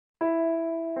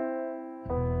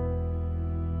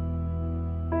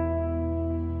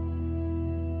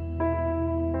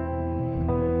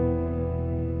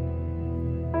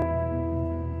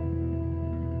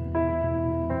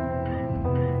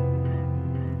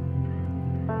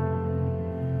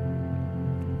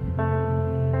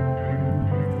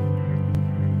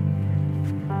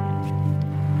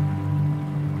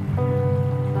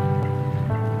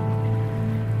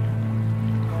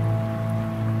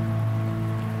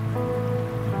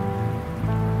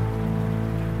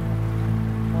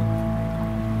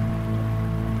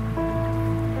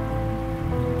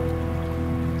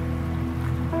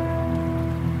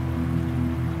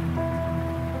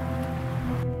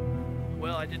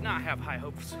did not have high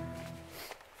hopes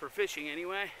for fishing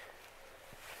anyway.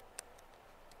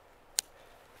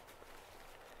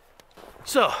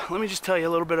 So let me just tell you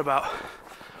a little bit about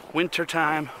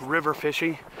wintertime river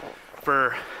fishing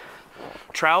for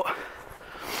trout.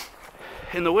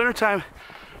 In the wintertime,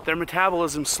 their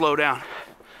metabolism slows down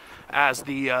as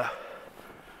the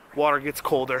water gets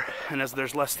colder and as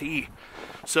there's less to eat.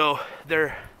 So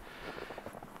there's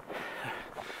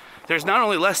not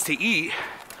only less to eat,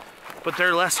 but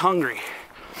they're less hungry.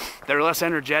 They're less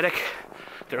energetic.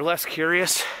 They're less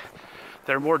curious.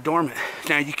 They're more dormant.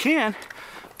 Now you can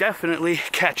definitely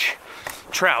catch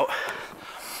trout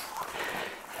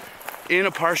in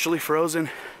a partially frozen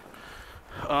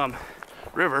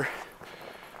river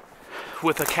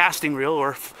with a casting reel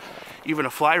or even a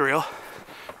fly reel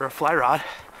or a fly rod,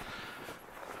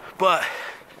 but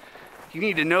you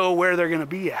need to know where they're gonna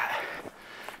be at.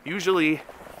 Usually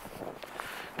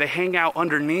they hang out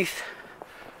underneath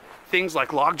things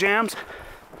like log jams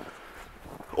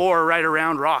or right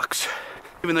around rocks,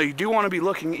 even though you do want to be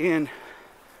looking in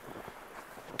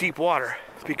deep water,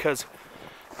 because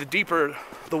the deeper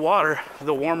the water,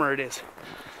 the warmer it is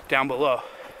down below.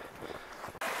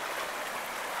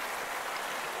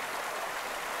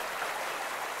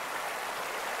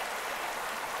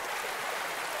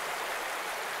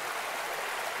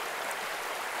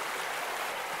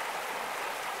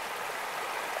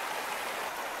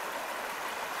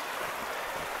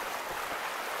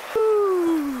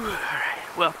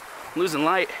 Well, I'm losing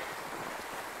light,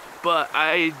 but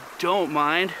I don't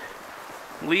mind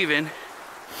leaving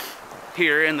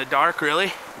here in the dark,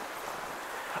 really.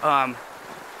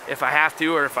 If I have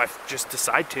to, or if I just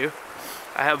decide to.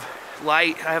 I have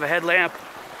light, I have a headlamp,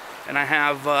 and I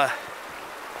have,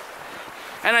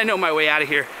 and I know my way out of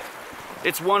here.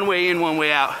 It's one way in, one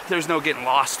way out. There's no getting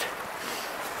lost.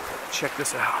 Check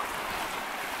this out.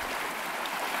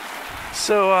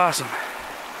 So awesome.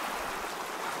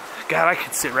 God, I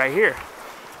could sit right here.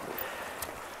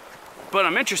 But what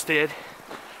I'm interested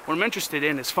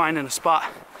in is finding a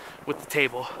spot with the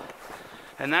table.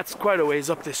 And that's quite a ways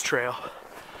up this trail.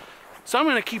 So I'm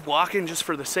gonna keep walking just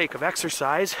for the sake of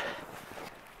exercise.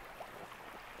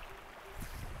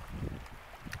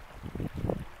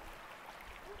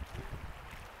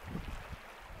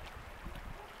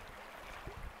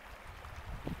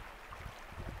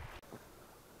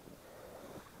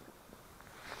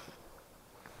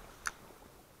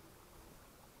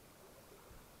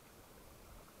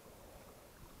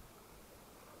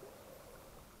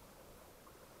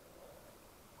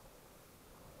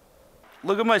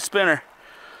 Look at my spinner.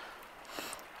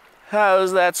 How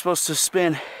is that supposed to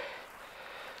spin?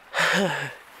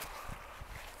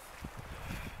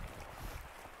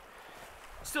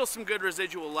 Still some good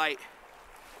residual light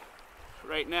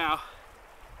right now,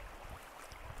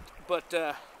 but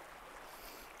it's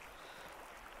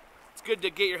good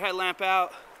to get your headlamp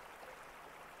out,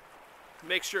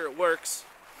 make sure it works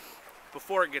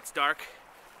before it gets dark.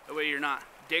 That way you're not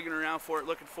digging around for it,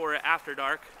 looking for it after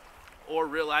dark, or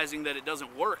realizing that it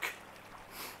doesn't work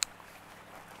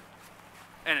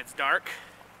and it's dark.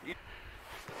 A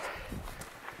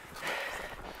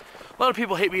lot of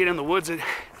people hate being in the woods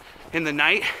in the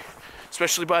night,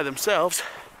 especially by themselves,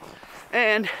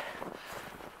 and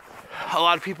a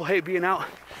lot of people hate being out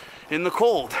in the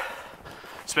cold,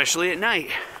 especially at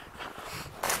night.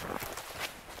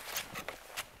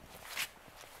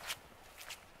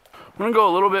 I'm gonna go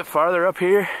a little bit farther up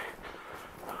here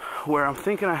where I'm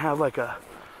thinking I have like I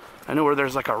know where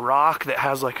there's like a rock that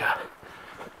has like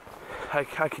I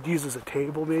could use as a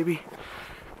table maybe.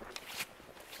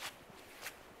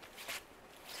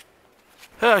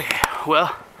 Okay,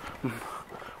 well, I'm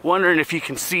wondering if you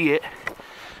can see it.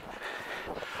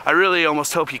 I really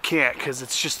almost hope you can't, because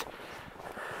it's just,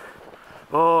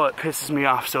 oh, it pisses me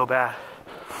off so bad.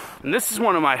 And this is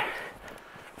one of my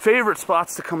favorite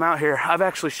spots to come out here. I've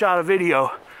actually shot a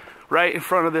video right in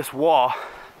front of this wall.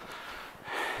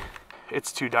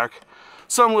 It's too dark.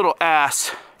 Some little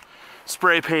ass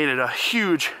spray painted a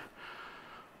huge,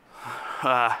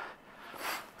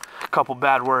 couple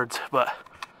bad words, but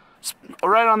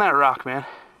right on that rock, man.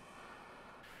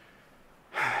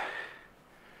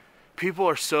 People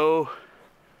are so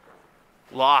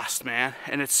lost, man,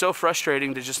 and it's so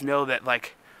frustrating to just know that,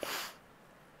 like,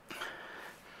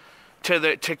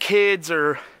 to kids,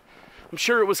 or I'm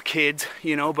sure it was kids,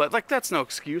 you know, but like that's no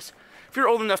excuse. If you're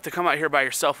old enough to come out here by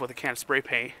yourself with a can of spray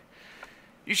paint,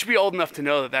 you should be old enough to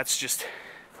know that that's just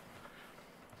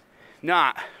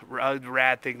not a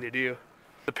rad thing to do.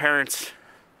 The parents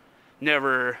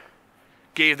never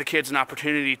gave the kids an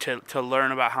opportunity to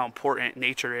learn about how important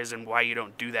nature is and why you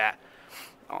don't do that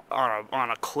on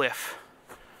a cliff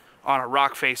on a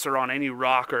rock face or on any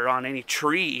rock or on any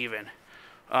tree even.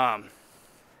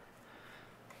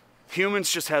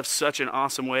 Humans just have such an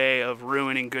awesome way of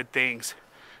ruining good things.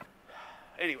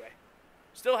 Anyway,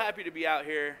 still happy to be out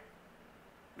here.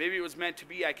 Maybe it was meant to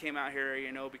be I came out here,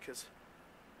 you know, because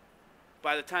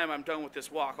by the time I'm done with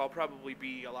this walk, I'll probably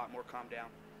be a lot more calmed down.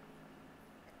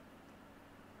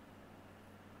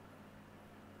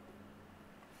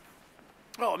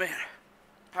 Oh man,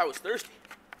 I was thirsty.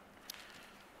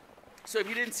 So if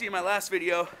you didn't see my last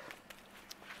video,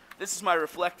 this is my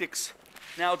Reflectix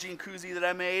Nalgene koozie that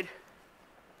I made.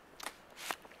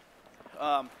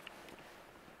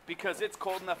 Because it's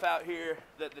cold enough out here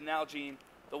that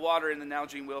the water in the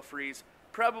Nalgene will freeze.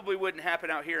 Probably wouldn't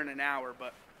happen out here in an hour,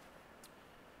 but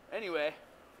anyway,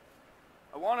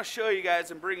 I want to show you guys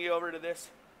and bring you over to this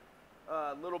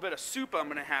little bit of soup I'm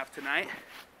going to have tonight.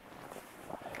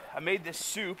 I made this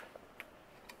soup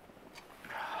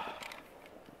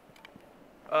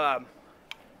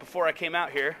before I came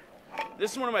out here.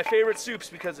 This is one of my favorite soups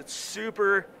because it's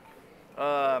super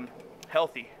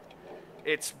healthy.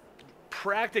 It's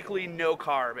practically no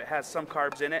carb. It has some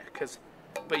carbs in it,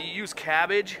 but you use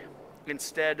cabbage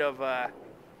instead of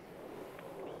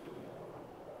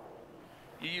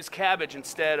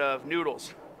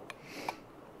noodles.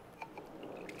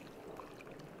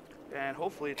 And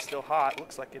hopefully it's still hot.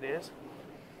 Looks like it is.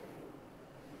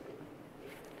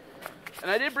 And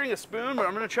I did bring a spoon, but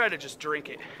I'm going to try to just drink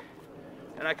it.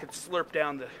 And I could slurp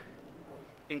down the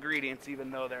ingredients even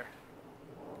though they're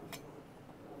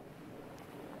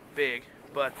big.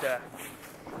 But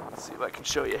let's see if I can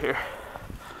show you here.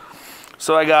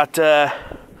 So I got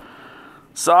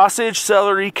sausage,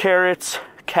 celery, carrots,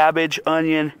 cabbage,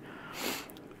 onion,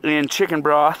 and chicken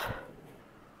broth.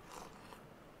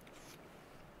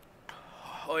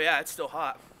 Oh yeah, it's still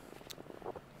hot.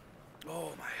 Oh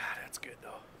my god, that's good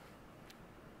though.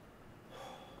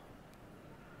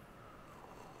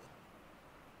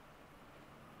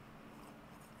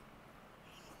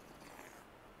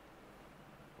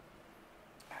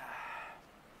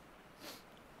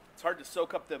 It's hard to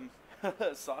soak up them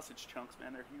sausage chunks,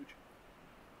 man. They're huge.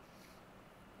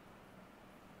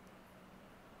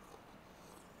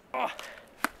 Oh.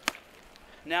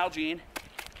 Nalgene.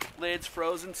 Lid's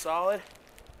frozen solid.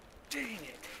 Dang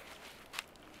it.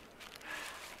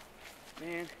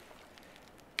 Man.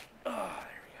 Oh,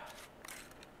 there we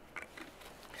go.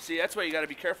 See, that's why you got to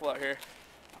be careful out here.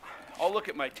 I'll look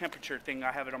at my temperature thing.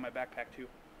 I have it on my backpack too.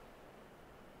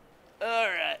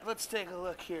 Alright, let's take a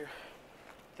look here.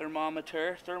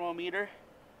 Thermometer.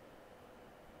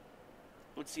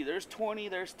 Let's see, there's 20,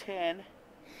 there's 10.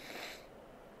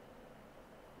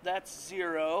 That's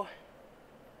 0.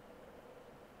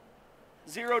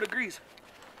 0 degrees.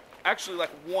 Actually, like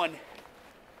one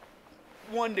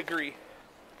degree.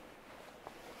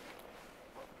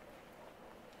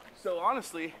 So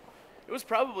honestly, it was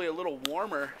probably a little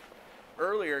warmer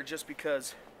earlier just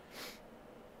because,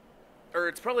 or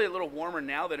it's probably a little warmer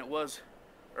now than it was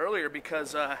earlier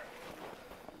because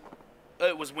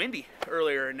it was windy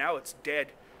earlier and now it's dead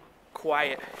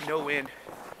quiet, no wind.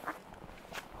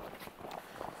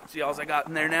 See all I got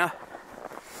in there now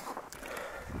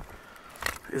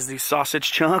is these sausage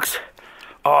chunks.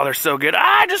 Oh, they're so good.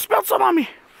 Ah, I just spilled some on me.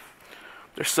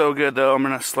 They're so good though. I'm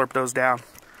gonna slurp those down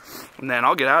and then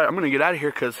I'll get out. I'm gonna get out of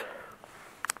here because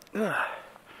so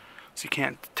you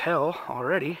can't tell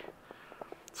already,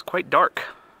 it's quite dark.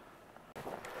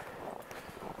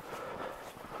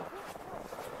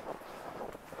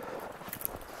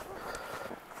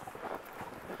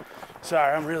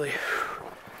 Sorry, I'm really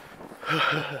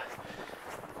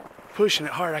pushing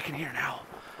it hard. I can hear an owl.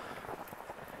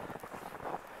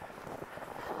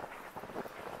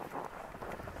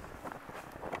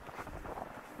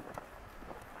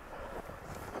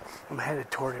 I'm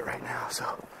headed toward it right now, so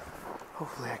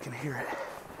hopefully I can hear it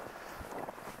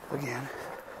again.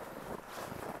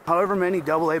 However many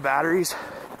AA batteries.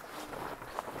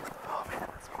 Oh man,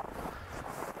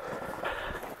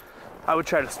 I would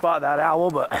try to spot that owl,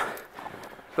 but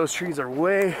those trees are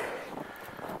way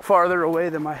farther away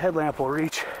than my headlamp will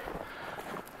reach.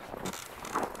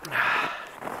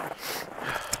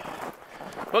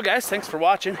 Well guys, thanks for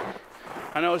watching.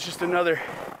 I know it's just another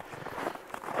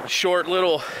short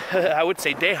little, I would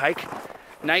say day hike,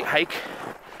 night hike,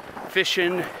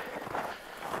 fishing,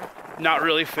 not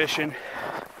really fishing,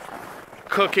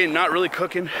 cooking, not really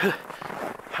cooking,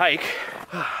 hike.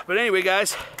 But anyway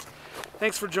guys,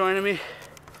 thanks for joining me.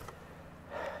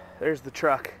 There's the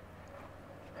truck.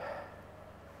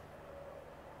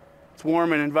 It's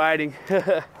warm and inviting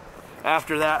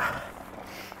after that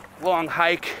long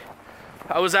hike.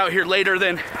 I was out here later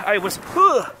than I was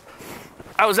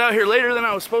I was out here later than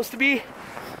I was supposed to be,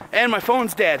 and my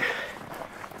phone's dead.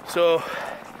 So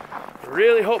I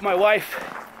really hope my wife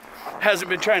hasn't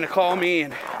been trying to call me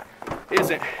and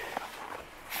isn't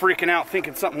freaking out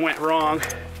thinking something went wrong.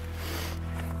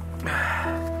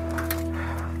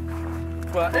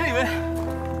 But anyway,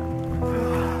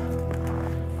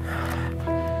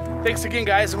 thanks again,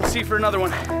 guys, and we'll see you for another one.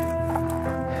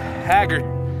 Haggard.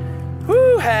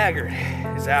 Woo, Haggard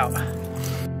is out.